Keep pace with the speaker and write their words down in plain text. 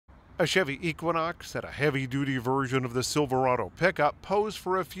A Chevy Equinox and a heavy-duty version of the Silverado pickup pose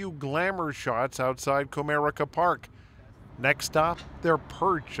for a few glamour shots outside Comerica Park. Next stop, their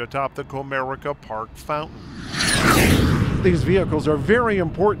perch atop the Comerica Park fountain. These vehicles are very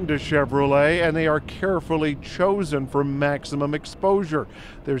important to Chevrolet, and they are carefully chosen for maximum exposure.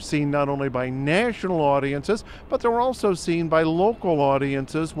 They're seen not only by national audiences, but they're also seen by local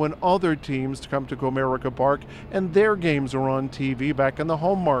audiences when other teams come to Comerica Park and their games are on TV back in the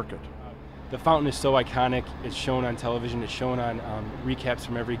home market. The fountain is so iconic. It's shown on television. It's shown on recaps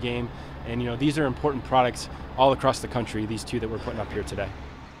from every game. And these are important products all across the country, these two that we're putting up here today.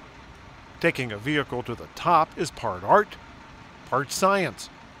 Taking a vehicle to the top is part art, part science.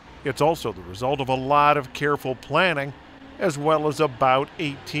 It's also the result of a lot of careful planning, as well as about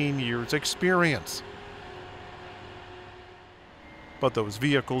 18 years experience. But those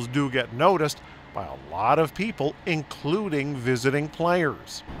vehicles do get noticed by a lot of people, including visiting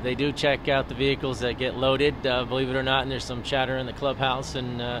players. They do check out the vehicles that get loaded, believe it or not, and there's some chatter in the clubhouse,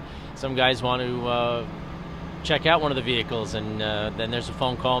 and some guys want to check out one of the vehicles, and then there's a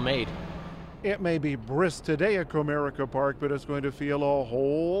phone call made. It may be brisk today at Comerica Park, but it's going to feel a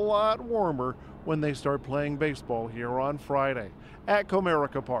whole lot warmer when they start playing baseball here on Friday. At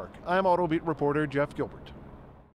Comerica Park, I'm AutoBeat reporter Jeff Gilbert.